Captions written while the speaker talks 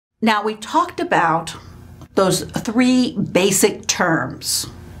Now, we talked about those three basic terms: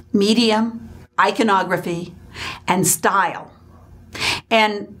 medium, iconography, and style.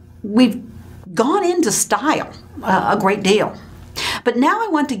 And we've gone into style a great deal. But now I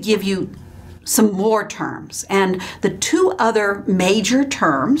want to give you some more terms. And the two other major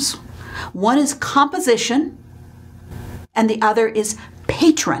terms, one is composition and the other is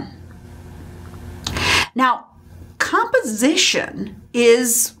patron. Now, composition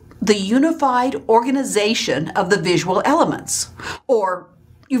is the unified organization of the visual elements. Or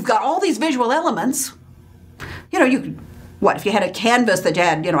you've got all these visual elements. You know, what if you had a canvas that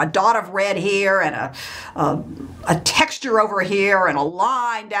had, a dot of red here and a texture over here and a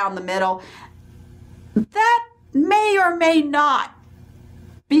line down the middle? That may or may not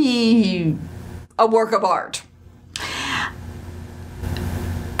be a work of art.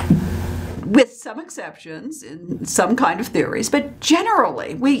 With some exceptions in some kind of theories, but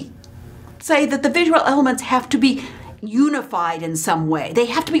generally we say that the visual elements have to be unified in some way. They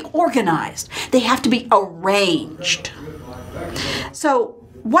have to be organized. They have to be arranged. So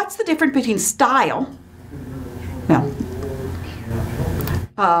what's the difference between style,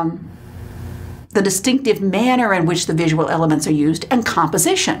 the distinctive manner in which the visual elements are used, and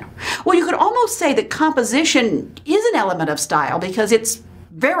composition? Well, you could almost say that composition is an element of style because it's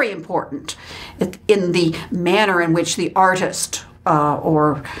very important in the manner in which the artist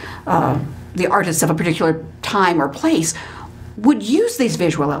or the artists of a particular time or place would use these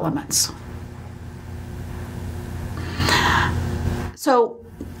visual elements. So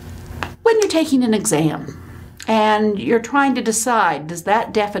when you're taking an exam and you're trying to decide, does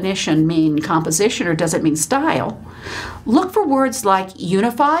that definition mean composition or does it mean style? Look for words like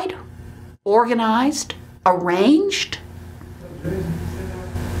unified, organized, arranged.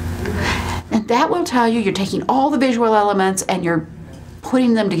 And that will tell you you're taking all the visual elements and you're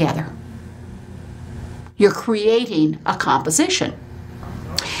putting them together. You're creating a composition.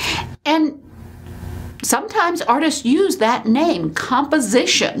 And sometimes artists use that name,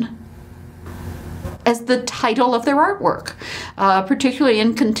 composition, as the title of their artwork, particularly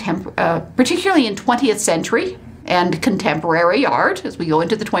in 20th century and contemporary art, as we go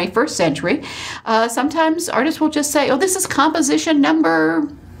into the 21st century. Sometimes artists will just say, oh, this is composition number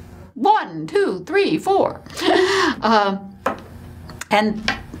 1, 2, 3, 4.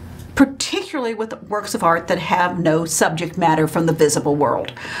 And particularly with works of art that have no subject matter from the visible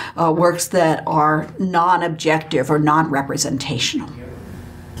world, works that are non-objective or non-representational.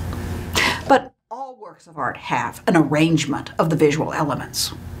 But all works of art have an arrangement of the visual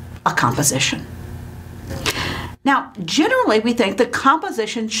elements, a composition. Now, generally we think that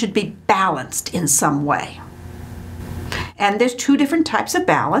composition should be balanced in some way. And there's two different types of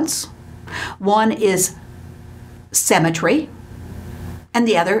balance. One is symmetry, and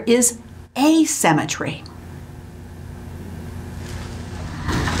the other is asymmetry.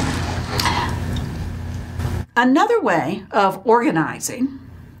 Another way of organizing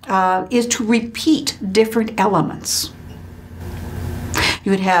is to repeat different elements.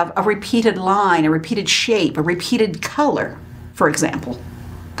 You would have a repeated line, a repeated shape, a repeated color, for example.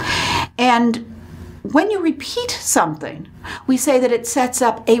 And when you repeat something, we say that it sets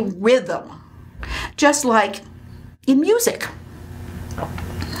up a rhythm, just like in music.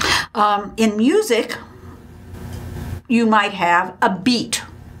 In music, you might have a beat,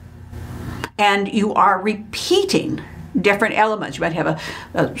 and you are repeating different elements. You might have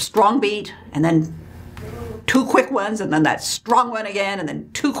a strong beat, and then two quick ones, and then that strong one again, and then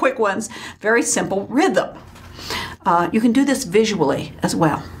two quick ones. Very simple rhythm. You can do this visually as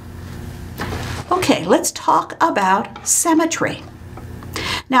well. Okay, let's talk about symmetry.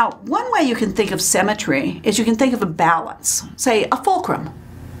 Now, one way you can think of symmetry is you can think of a balance, say a fulcrum.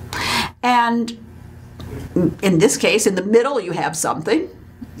 And in this case, in the middle you have something,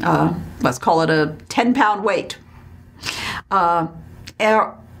 let's call it a 10-pound weight. On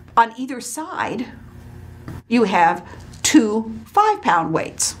either side, you have two 5-pound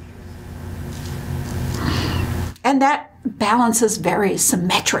weights. And that balances very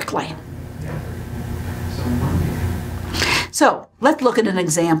symmetrically. So let's look at an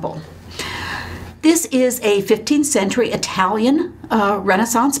example. This is a 15th century Italian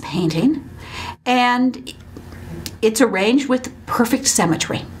Renaissance painting, and it's arranged with perfect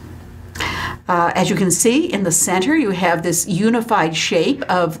symmetry. As you can see, in the center you have this unified shape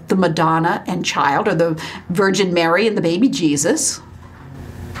of the Madonna and Child, or the Virgin Mary and the baby Jesus.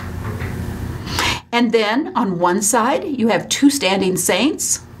 And then on one side you have two standing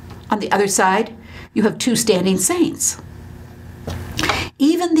saints. On the other side you have two standing saints.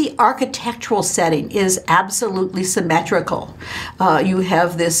 Even the architectural setting is absolutely symmetrical. You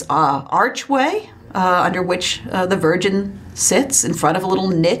have this archway under which the Virgin sits in front of a little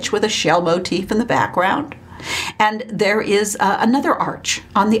niche with a shell motif in the background. And there is another arch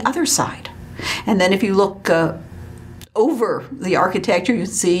on the other side. And then if you look over the architecture, you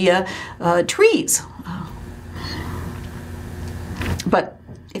see trees. But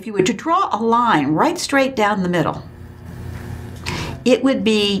if you were to draw a line right straight down the middle, it would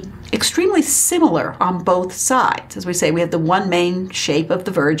be extremely similar on both sides. As we say, we have the one main shape of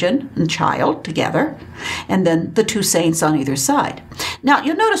the Virgin and Child together, and then the two saints on either side. Now,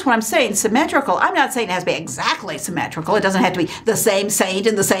 you'll notice when I'm saying symmetrical, I'm not saying it has to be exactly symmetrical. It doesn't have to be the same saint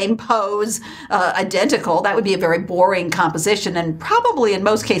in the same pose, identical. That would be a very boring composition and probably in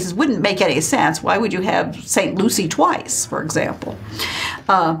most cases wouldn't make any sense. Why would you have St. Lucy twice, for example?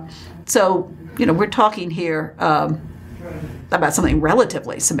 So, we're talking here about something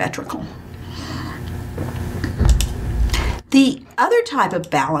relatively symmetrical. The other type of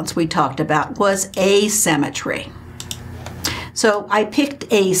balance we talked about was asymmetry. So I picked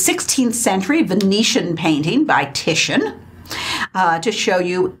a 16th century Venetian painting by Titian to show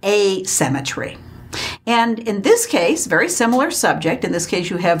you asymmetry. And in this case, very similar subject. In this case,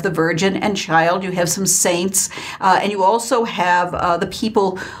 you have the Virgin and Child, you have some saints, and you also have the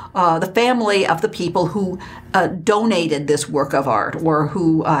people, the family of the people who donated this work of art or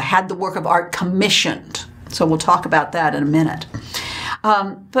who had the work of art commissioned. So we'll talk about that in a minute.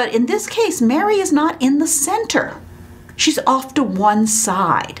 But in this case, Mary is not in the center. She's off to one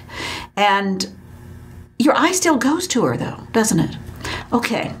side. And your eye still goes to her, though, doesn't it?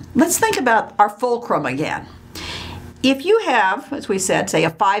 Okay, let's think about our fulcrum again. If you have, as we said, say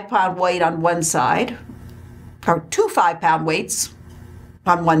a 5-pound weight on one side, or 2 5-pound weights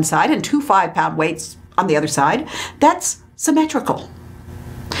on one side and 2 5-pound weights on the other side, that's symmetrical.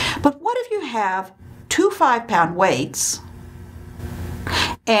 But what if you have 2 5-pound weights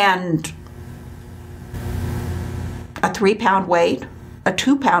and a 3-pound weight, a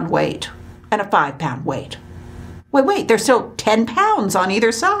 2-pound weight, and a 5-pound weight? Wait, there's still 10 pounds on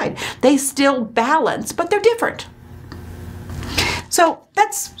either side. They still balance, but they're different. So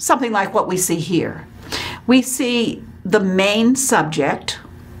that's something like what we see here. We see the main subject,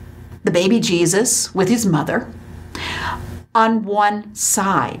 the baby Jesus with his mother, on one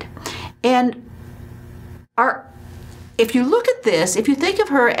side. And if you look at this, if you think of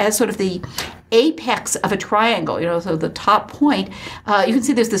her as sort of the apex of a triangle, so the top point, you can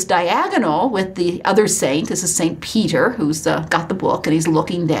see there's this diagonal with the other saint. This is St. Peter, who's got the book, and he's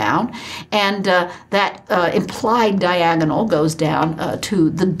looking down. And that implied diagonal goes down to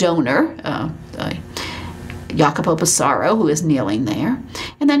the donor, Jacopo Passaro, who is kneeling there.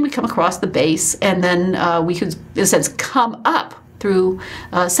 And then we come across the base, and then we could, in a sense, come up through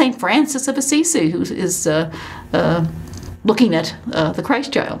St. Francis of Assisi, who is looking at the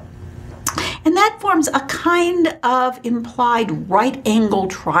Christ child. And that forms a kind of implied right-angle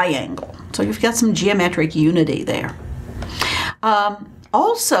triangle. So you've got some geometric unity there.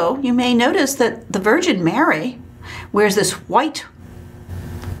 Also, you may notice that the Virgin Mary wears this white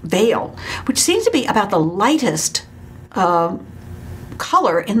veil, which seems to be about the lightest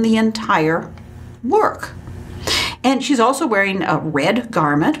color in the entire work. And she's also wearing a red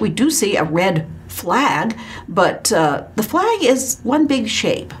garment. We do see a red flag, but the flag is one big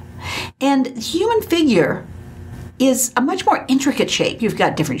shape. And the human figure is a much more intricate shape. You've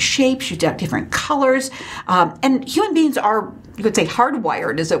got different shapes, you've got different colors, and human beings are, you could say,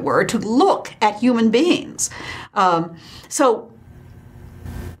 hardwired, as it were, to look at human beings. So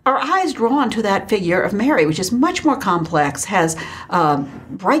our eye is drawn to that figure of Mary, which is much more complex, has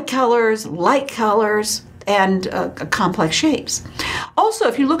bright colors, light colors, and complex shapes. Also,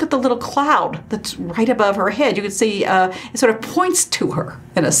 if you look at the little cloud that's right above her head, you can see it sort of points to her,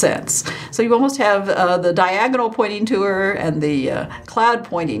 in a sense. So you almost have the diagonal pointing to her and the cloud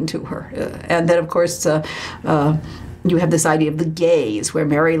pointing to her. And then, of course, you have this idea of the gaze, where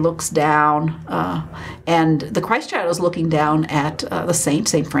Mary looks down, and the Christ child is looking down at the saint,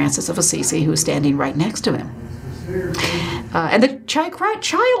 St. Francis of Assisi, who is standing right next to him. And the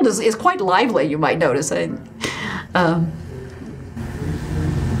child is quite lively, you might notice.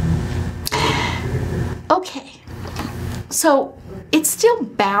 Okay, so it's still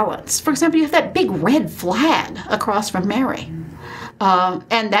balanced. For example, you have that big red flag across from Mary.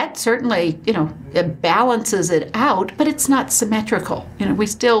 And that certainly, it balances it out, but it's not symmetrical. We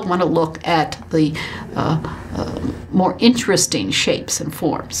still want to look at the more interesting shapes and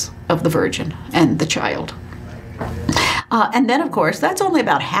forms of the Virgin and the Child. And then, of course, that's only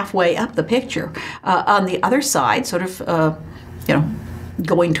about halfway up the picture. On the other side, sort of,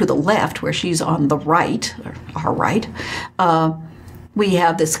 going to the left, where she's on the right, or our right, we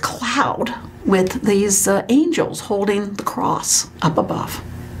have this cloud with these angels holding the cross up above.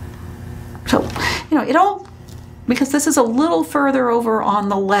 So, it all, because this is a little further over on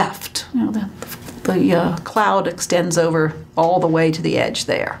the left, the cloud extends over all the way to the edge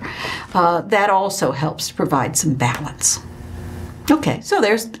there. That also helps to provide some balance. Okay, so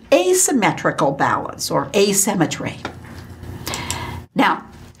there's asymmetrical balance, or asymmetry. Now,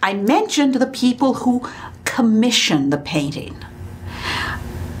 I mentioned the people who commission the painting.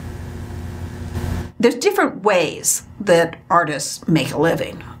 There's different ways that artists make a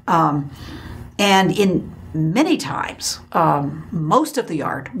living. And in many times, most of the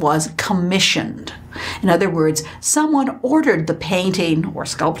art was commissioned. In other words, someone ordered the painting or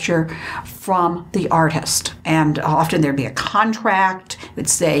sculpture from the artist. And often there'd be a contract. It would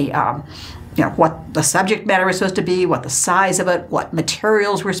say, what the subject matter was supposed to be, what the size of it, what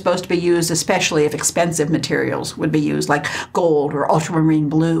materials were supposed to be used, especially if expensive materials would be used, like gold or ultramarine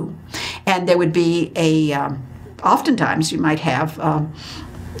blue. And there would be oftentimes you might have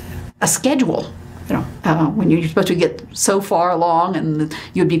a schedule. When you're supposed to get so far along and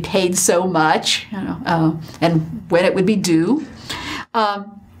you'd be paid so much, and when it would be due.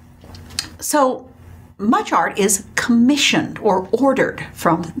 So much art is commissioned or ordered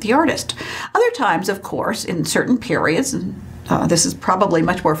from the artist. Other times, of course, in certain periods, and this is probably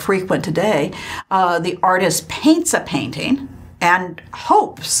much more frequent today, the artist paints a painting and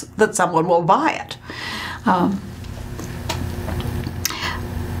hopes that someone will buy it.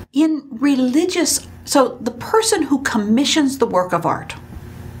 In religious, so the person who commissions the work of art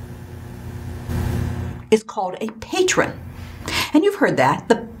is called a patron. And you've heard that,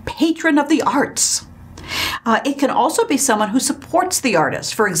 the patron of the arts. It can also be someone who supports the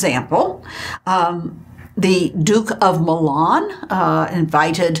artist. For example, the Duke of Milan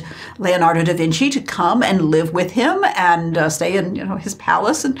invited Leonardo da Vinci to come and live with him and stay in his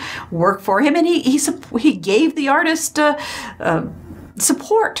palace and work for him. And he gave the artist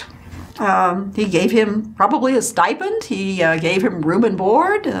support. He gave him probably a stipend. He gave him room and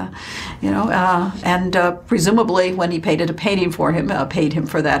board, and presumably when he painted a painting for him, paid him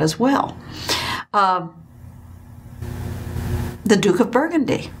for that as well. The Duke of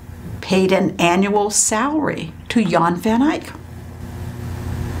Burgundy paid an annual salary to Jan van Eyck.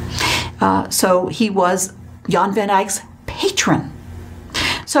 So he was Jan van Eyck's patron.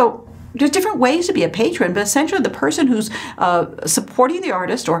 So there's different ways to be a patron, but essentially the person who's supporting the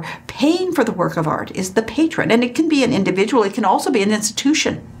artist or paying for the work of art is the patron. And it can be an individual, it can also be an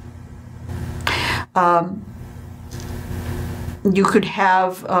institution. You could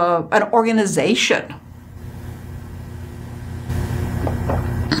have an organization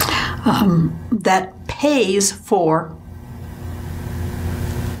that pays for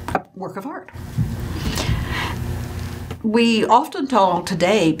a work of art. We often call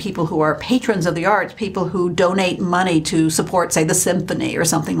today people who are patrons of the arts, people who donate money to support, say, the symphony or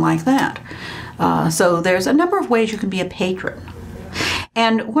something like that. So there's a number of ways you can be a patron.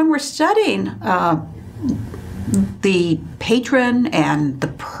 And when we're studying the patron and the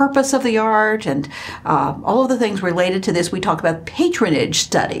purpose of the art and all of the things related to this, we talk about patronage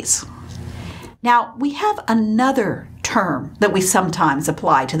studies. Now, we have another term that we sometimes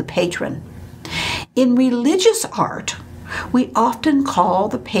apply to the patron. In religious art, we often call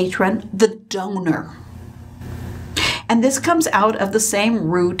the patron the donor. And this comes out of the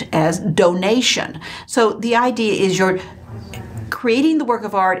same root as donation. So the idea is you're creating the work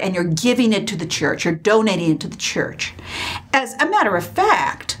of art and you're giving it to the church, you're donating it to the church. As a matter of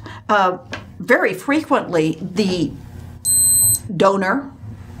fact, very frequently the donor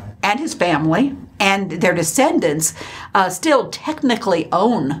and his family and their descendants still technically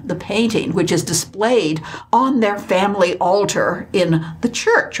own the painting, which is displayed on their family altar in the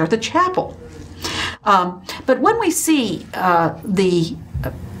church or the chapel. But when we see the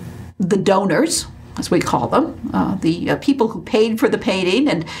donors, as we call them, the people who paid for the painting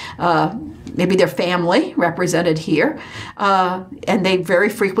and maybe their family represented here, and they very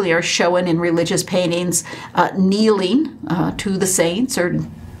frequently are shown in religious paintings kneeling to the saints or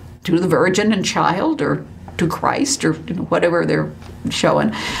to the Virgin and Child or to Christ or whatever they're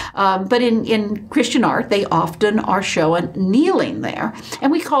showing. But in Christian art, they often are shown kneeling there,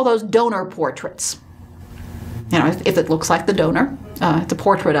 and we call those donor portraits. If it looks like the donor, it's a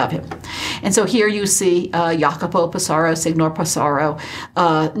portrait of him. And so here you see Jacopo Passaro, Signor Passaro,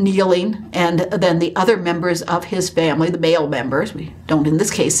 kneeling, and then the other members of his family, the male members. We don't in this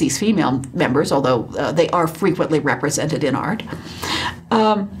case see female members, although they are frequently represented in art.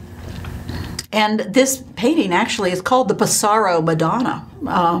 And this painting actually is called the Pesaro Madonna,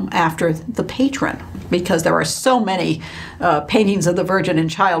 after the patron, because there are so many paintings of the Virgin and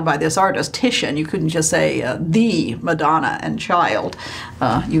Child by this artist, Titian. You couldn't just say the Madonna and Child.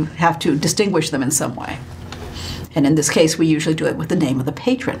 You have to distinguish them in some way. And in this case, we usually do it with the name of the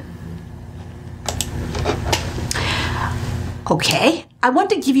patron. Okay, I want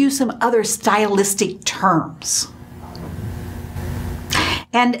to give you some other stylistic terms.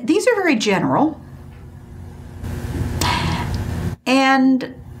 And these are very general.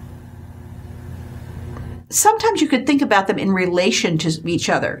 And sometimes you could think about them in relation to each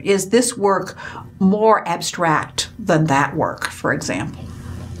other. Is this work more abstract than that work, for example?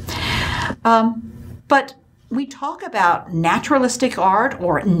 But we talk about naturalistic art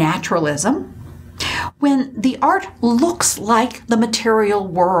or naturalism when the art looks like the material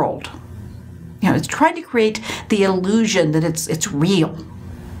world. You know, it's trying to create the illusion that it's real.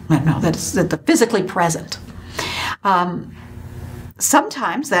 No, that it's physically present.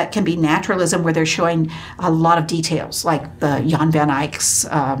 Sometimes that can be naturalism where they're showing a lot of details, like the Jan van Eyck's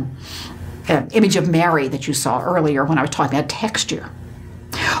image of Mary that you saw earlier when I was talking about texture.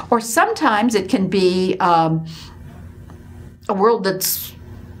 Or sometimes it can be a world that's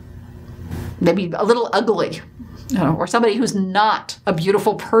maybe a little ugly, you know, or somebody who's not a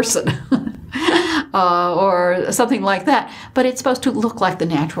beautiful person, or something like that. But it's supposed to look like the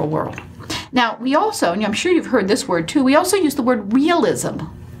natural world. Now, we also, and I'm sure you've heard this word too, we also use the word realism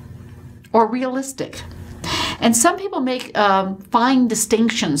or realistic. And some people make fine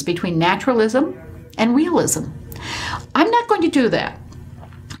distinctions between naturalism and realism. I'm not going to do that.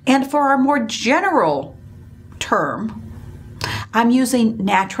 And for our more general term, I'm using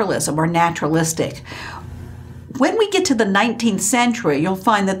naturalism or naturalistic. When we get to the 19th century, you'll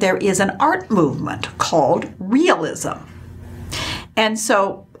find that there is an art movement called realism. And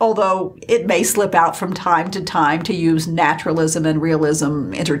so, although it may slip out from time to time to use naturalism and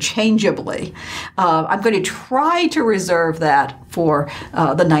realism interchangeably, I'm going to try to reserve that for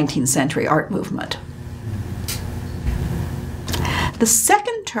the 19th century art movement. The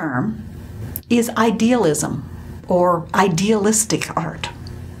second term is idealism or idealistic art.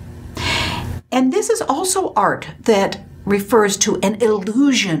 And this is also art that refers to an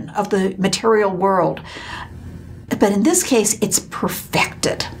illusion of the material world. But in this case, it's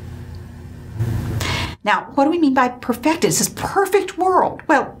perfected. Now, what do we mean by perfected? It's this perfect world.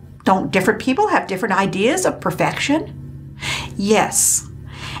 Well, don't different people have different ideas of perfection? Yes.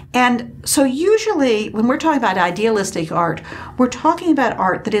 And so usually when we're talking about idealistic art, we're talking about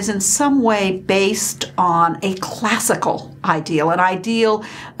art that is in some way based on a classical ideal, an ideal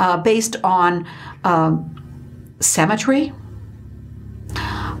based on symmetry,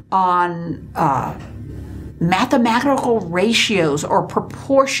 on mathematical ratios or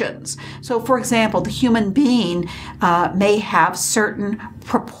proportions. So for example, the human being may have certain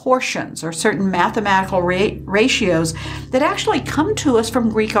proportions or certain mathematical ratios that actually come to us from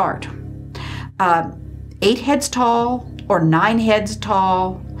Greek art. 8 heads tall or 9 heads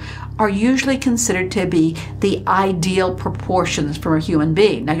tall are usually considered to be the ideal proportions for a human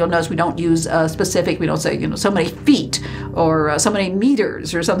being. Now you'll notice we don't use specific, we don't say, you know, so many feet or so many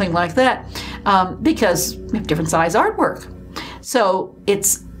meters or something like that, because we have different size artwork. So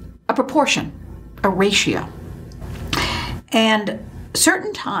it's a proportion, a ratio. And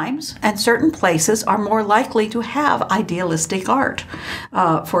certain times and certain places are more likely to have idealistic art.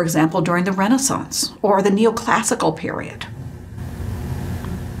 For example, during the Renaissance or the neoclassical period.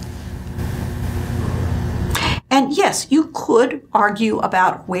 And yes, you could argue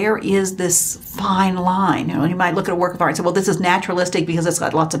about where is this fine line. You know, you might look at a work of art and say, well, this is naturalistic because it's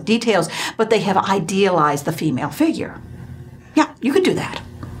got lots of details, but they have idealized the female figure. Yeah, you could do that.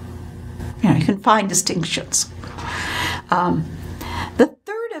 You know, you can find distinctions. The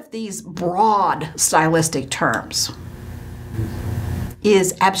third of these broad stylistic terms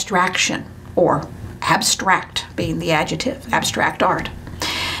is abstraction, or abstract being the adjective, abstract art.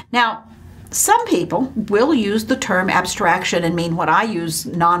 Now, some people will use the term abstraction and mean what I use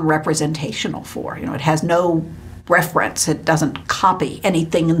non-representational for. You know, it has no reference. It doesn't copy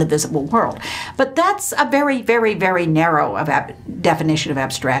anything in the visible world. But that's a very, very, very narrow definition of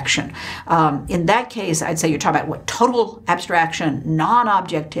abstraction. In that case, I'd say you're talking about what total abstraction,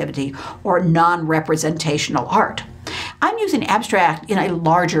 non-objectivity, or non-representational art. I'm using abstract in a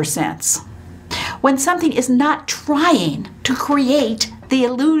larger sense. When something is not trying to create the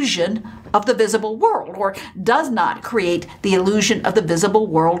illusion of the visible world, or does not create the illusion of the visible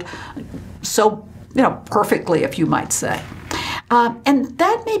world so, you know, perfectly, if you might say. And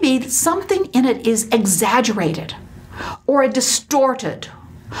that may be something in it is exaggerated, or distorted,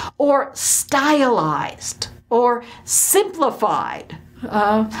 or stylized or simplified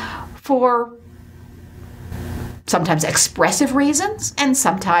for sometimes expressive reasons and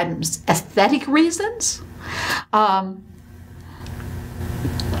sometimes aesthetic reasons.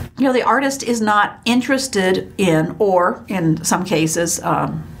 The artist is not interested in, or in some cases,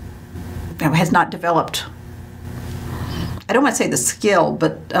 has not developed, I don't want to say the skill,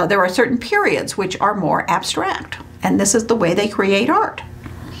 but there are certain periods which are more abstract, and this is the way they create art.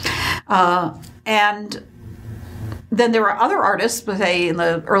 And then there are other artists, say in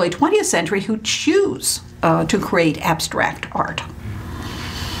the early 20th century, who choose to create abstract art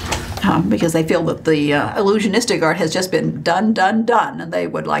because they feel that the illusionistic art has just been done, and they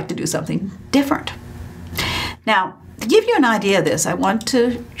would like to do something different. Now, to give you an idea of this, I want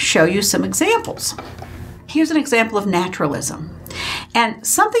to show you some examples. Here's an example of naturalism. And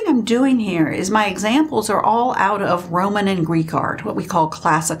something I'm doing here is my examples are all out of Roman and Greek art, what we call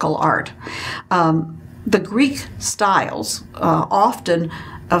classical art. The Greek styles often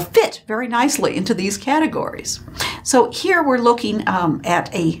fit very nicely into these categories. So here we're looking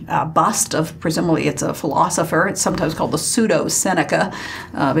at a bust of, presumably it's a philosopher. It's sometimes called the pseudo-Seneca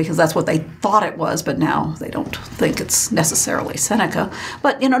because that's what they thought it was, but now they don't think it's necessarily Seneca.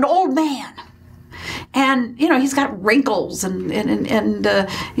 But an old man. And he's got wrinkles and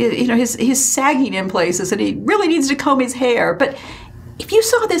he's sagging in places, and he really needs to comb his hair. But if you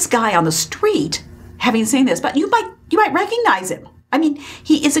saw this guy on the street, having seen this, but you might recognize him. I mean,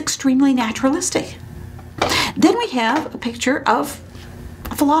 he is extremely naturalistic. Then we have a picture of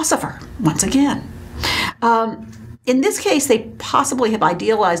a philosopher once again. In this case, they possibly have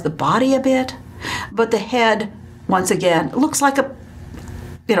idealized the body a bit, but the head once again looks like a.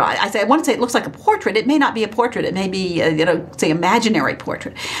 I want to say it looks like a portrait. It may not be a portrait. It may be, say, imaginary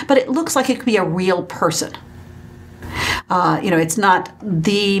portrait. But it looks like it could be a real person. It's not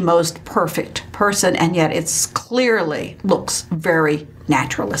the most perfect person, and yet it's clearly looks very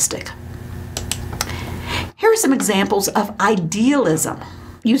naturalistic. Here are some examples of idealism.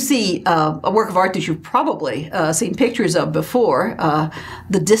 You see a work of art that you've probably seen pictures of before,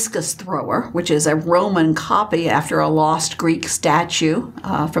 the discus thrower, which is a Roman copy after a lost Greek statue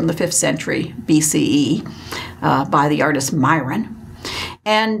from the 5th century BCE by the artist Myron.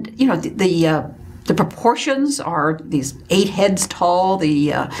 And, the proportions are these 8 heads tall,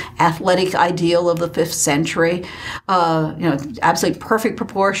 the athletic ideal of the 5th century, absolutely perfect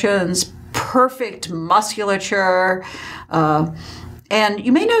proportions, perfect musculature, and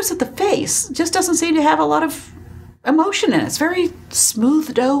you may notice that the face just doesn't seem to have a lot of emotion in it. It's very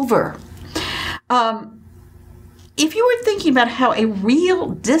smoothed over. If you were thinking about how a real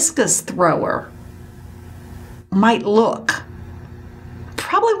discus thrower might look,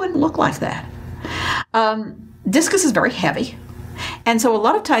 probably wouldn't look like that. Discus is very heavy. And so a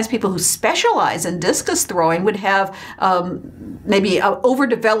lot of times people who specialize in discus throwing would have maybe an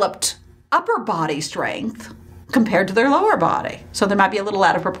overdeveloped upper body strength compared to their lower body. So there might be a little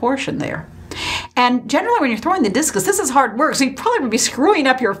out of proportion there. And generally when you're throwing the discus, this is hard work, so you probably would be screwing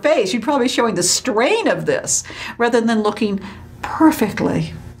up your face. You'd probably be showing the strain of this rather than looking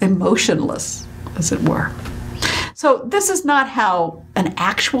perfectly emotionless, as it were. So this is not how an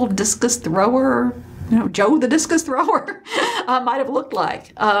actual discus thrower, Joe the discus thrower, might have looked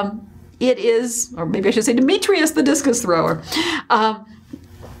like. It is, or maybe I should say Demetrius the discus thrower.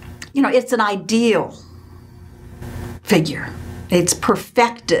 It's an ideal figure. It's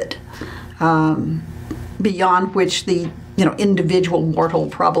perfected beyond which the individual mortal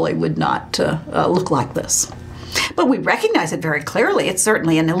probably would not look like this. But we recognize it very clearly. It's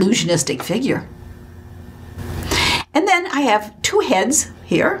certainly an illusionistic figure. And then I have 2 heads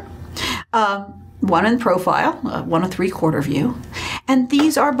here, one in profile, one a 3/4 view. And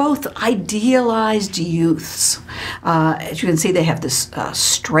these are both idealized youths. As you can see, they have this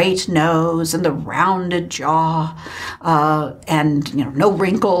straight nose and the rounded jaw and no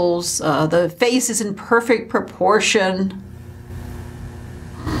wrinkles. The face is in perfect proportion.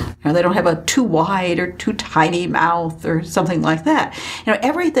 They don't have a too wide or too tiny mouth or something like that.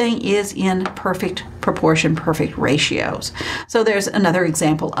 Everything is in perfect proportion, perfect ratios. So there's another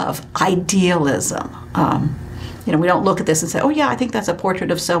example of idealism. We don't look at this and say, oh yeah, I think that's a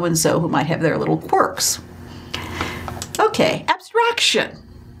portrait of so-and-so who might have their little quirks. Okay, abstraction.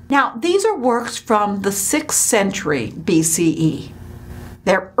 Now, these are works from the 6th century BCE.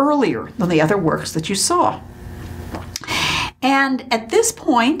 They're earlier than the other works that you saw. And at this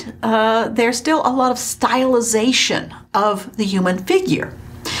point, there's still a lot of stylization of the human figure.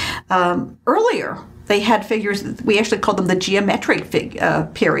 Earlier, they had figures, we actually called them the geometric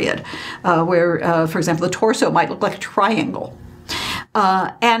period, where, for example, the torso might look like a triangle.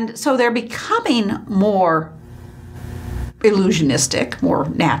 And so they're becoming more illusionistic, more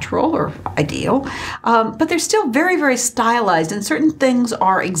natural or ideal, but they're still very, very stylized, and certain things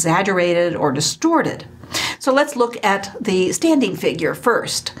are exaggerated or distorted. So let's look at the standing figure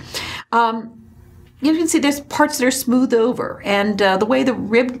first. You can see there's parts that are smoothed over, and the way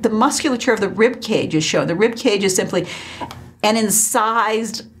the musculature of the rib cage is shown. The rib cage is simply an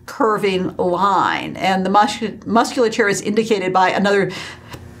incised curving line, and the musculature is indicated by another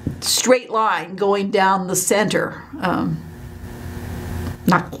straight line going down the center.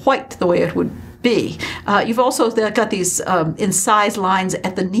 Not quite the way it would be. You've also got these incised lines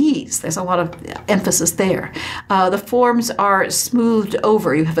at the knees. There's a lot of emphasis there. The forms are smoothed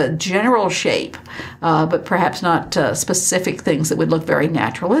over. You have a general shape, but perhaps not specific things that would look very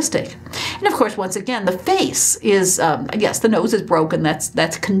naturalistic. And of course, once again, the face is, yes, the nose is broken.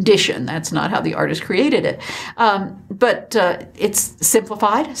 That's condition. That's not how the artist created it. But it's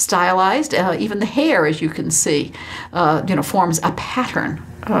simplified, stylized. Even the hair, as you can see, forms a pattern.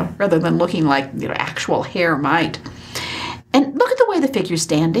 Rather than looking like actual hair might. And look at the way the figure's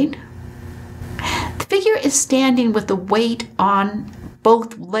standing. The figure is standing with the weight on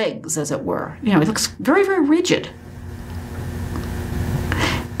both legs, as it were. It looks very, very rigid.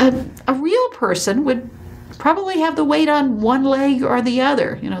 A real person would probably have the weight on one leg or the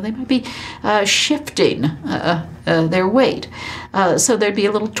other. They might be shifting their weight. So there'd be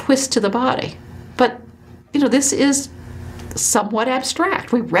a little twist to the body. But, this is somewhat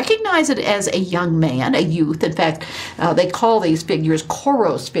abstract. We recognize it as a young man, a youth. In fact, they call these figures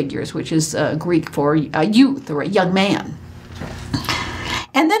choros figures, which is Greek for a youth or a young man.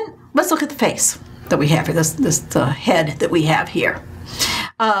 And then let's look at the face that we have here, this head that we have here.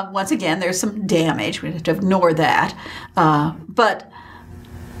 Once again, there's some damage. We have to ignore that. But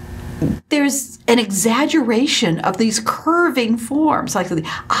there's an exaggeration of these curving forms, like the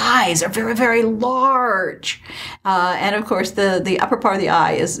eyes are very, very large. And of course, the upper part of the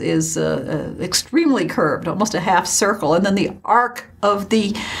eye is extremely curved, almost a half circle. And then the arc of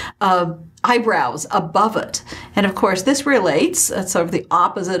the eyebrows above it. And of course, this relates, sort of the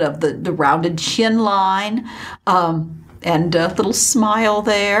opposite of the rounded chin line. And a little smile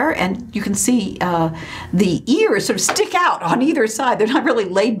there, and you can see the ears sort of stick out on either side. They're not really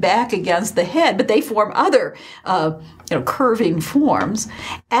laid back against the head, but they form other curving forms,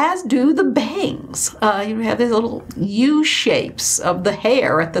 as do the bangs. You have these little U shapes of the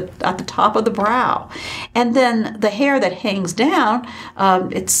hair at the top of the brow, and then the hair that hangs down.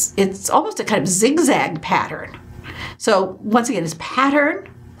 It's almost a kind of zigzag pattern. So once again, it's pattern,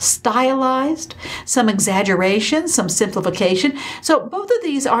 stylized, some exaggeration, some simplification. So both of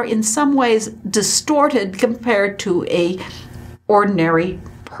these are in some ways distorted compared to a ordinary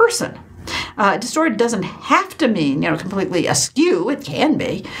person. Distorted doesn't have to mean completely askew. It can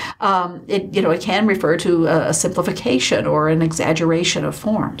be. It can refer to a simplification or an exaggeration of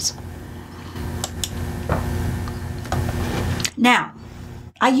forms. Now,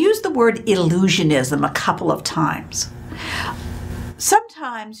 I used the word illusionism a couple of times.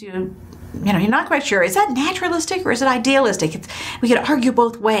 Sometimes you're not quite sure, is that naturalistic or is it idealistic? We could argue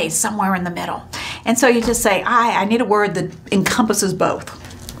both ways, somewhere in the middle. And so you just say, I need a word that encompasses both.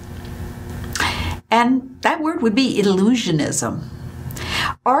 And that word would be illusionism.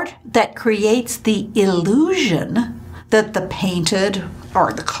 Art that creates the illusion that the painted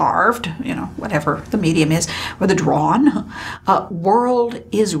or the carved, whatever the medium is, or the drawn world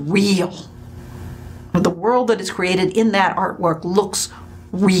is real. The world that is created in that artwork looks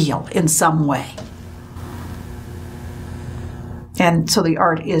real in some way. And so the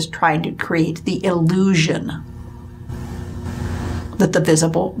art is trying to create the illusion that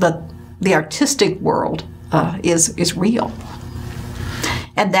the artistic world is real.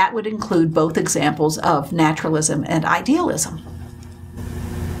 And that would include both examples of naturalism and idealism.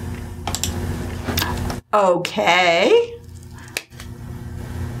 Okay.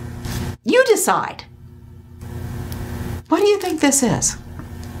 You decide. What do you think this is?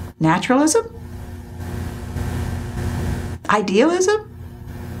 Naturalism? Idealism?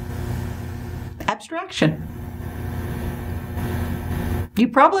 Abstraction? You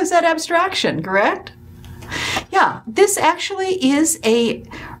probably said abstraction, correct? Yeah, this actually is a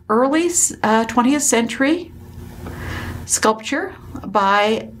early 20th century sculpture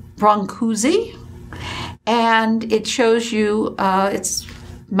by Brancusi, and it shows you it's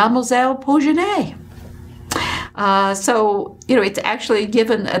Mademoiselle Paugénet. So, it's actually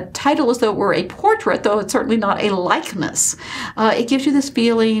given a title as though it were a portrait, though it's certainly not a likeness. It gives you this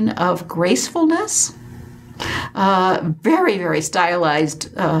feeling of gracefulness, very, very stylized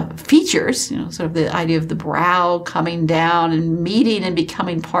features, sort of the idea of the brow coming down and meeting and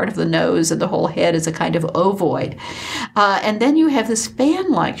becoming part of the nose, and the whole head is a kind of ovoid. And then you have this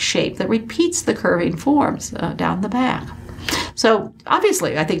fan-like shape that repeats the curving forms down the back. So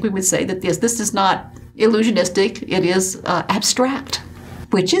obviously, I think we would say that this is not illusionistic, it is abstract.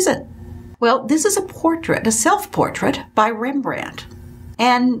 Which is it? Well, this is a portrait, a self-portrait by Rembrandt.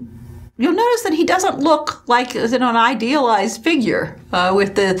 And you'll notice that he doesn't look like an idealized figure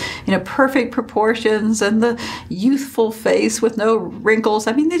with the perfect proportions and the youthful face with no wrinkles.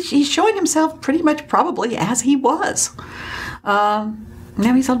 I mean, he's showing himself pretty much probably as he was. Now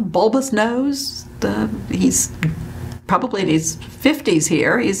he's a bulbous nose. He's probably in his 50s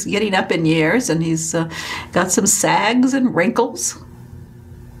here. He's getting up in years, and he's got some sags and wrinkles.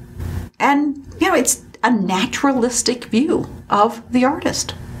 And, it's a naturalistic view of the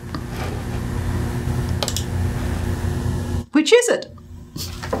artist. Which is it?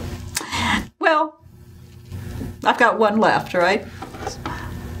 Well, I've got one left, right?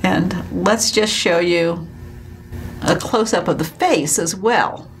 And let's just show you a close-up of the face as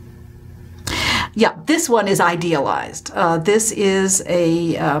well. Yeah, this one is idealized. This is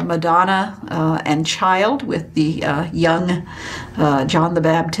a Madonna and child with the young John the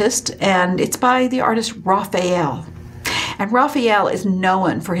Baptist, and it's by the artist Raphael. And Raphael is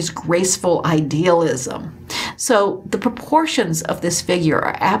known for his graceful idealism. So the proportions of this figure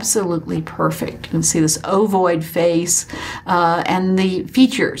are absolutely perfect. You can see this ovoid face, and the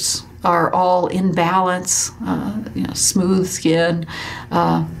features are all in balance, smooth skin,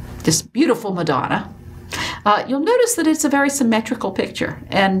 just beautiful Madonna. You'll notice that it's a very symmetrical picture,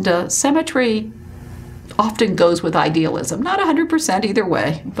 and symmetry often goes with idealism. Not 100% either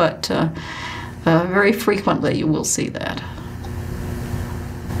way, but very frequently you will see that.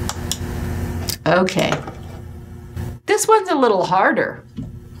 Okay. This one's a little harder.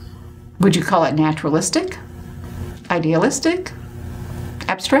 Would you call it naturalistic? Idealistic?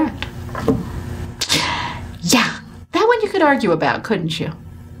 Abstract? Yeah, that one you could argue about, couldn't you?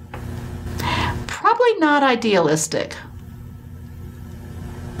 Probably not idealistic.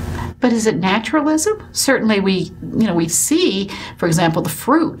 But is it naturalism? Certainly we see, for example, the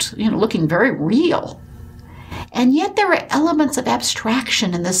fruit, looking very real. And yet there are elements of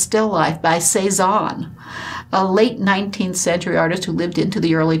abstraction in this still life by Cézanne, a late 19th century artist who lived into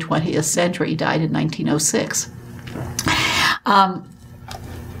the early 20th century. He died in 1906.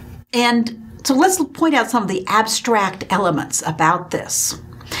 And so let's point out some of the abstract elements about this.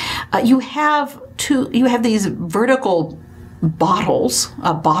 You have these vertical bottles,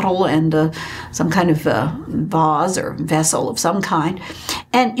 a bottle and some kind of vase or vessel of some kind.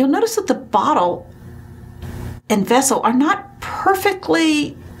 And you'll notice that the bottle and vessel are not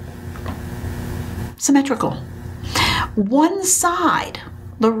perfectly symmetrical. One side,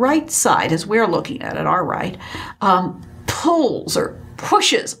 the right side, as we're looking at it, our right, pulls or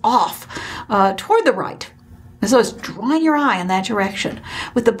pushes off toward the right. And so it's drawing your eye in that direction.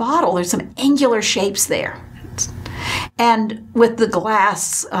 With the bottle, there's some angular shapes there. And with the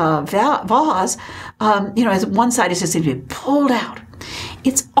glass vase, as one side is just seems to be pulled out.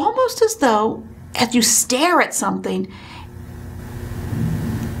 It's almost as though, as you stare at something,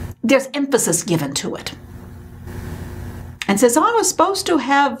 there's emphasis given to it. And Cézanne was supposed to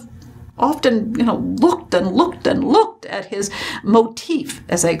have often, looked and looked and looked at his motif,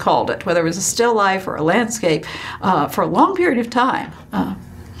 as they called it, whether it was a still life or a landscape, for a long period of time.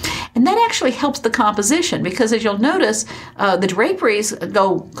 And that actually helps the composition because, as you'll notice, the draperies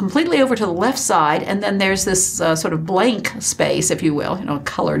go completely over to the left side, and then there's this sort of blank space, if you will, a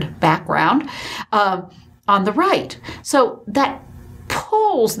colored background on the right. So that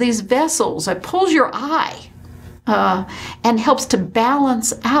pulls these vessels, it pulls your eye and helps to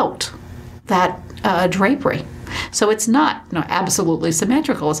balance out that drapery. So it's not absolutely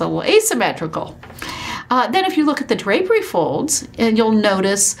symmetrical, it's a little asymmetrical. Then if you look at the drapery folds, and you'll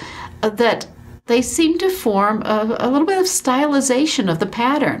notice that they seem to form a little bit of stylization of the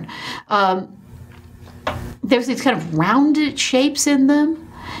pattern. There's these kind of rounded shapes in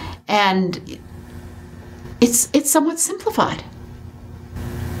them, and it's somewhat simplified.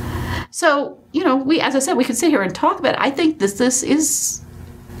 So, as I said, we could sit here and talk about it. I think this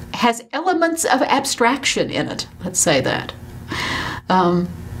has elements of abstraction in it, let's say that.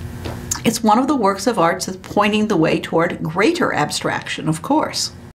 It's one of the works of art that's pointing the way toward greater abstraction, of course.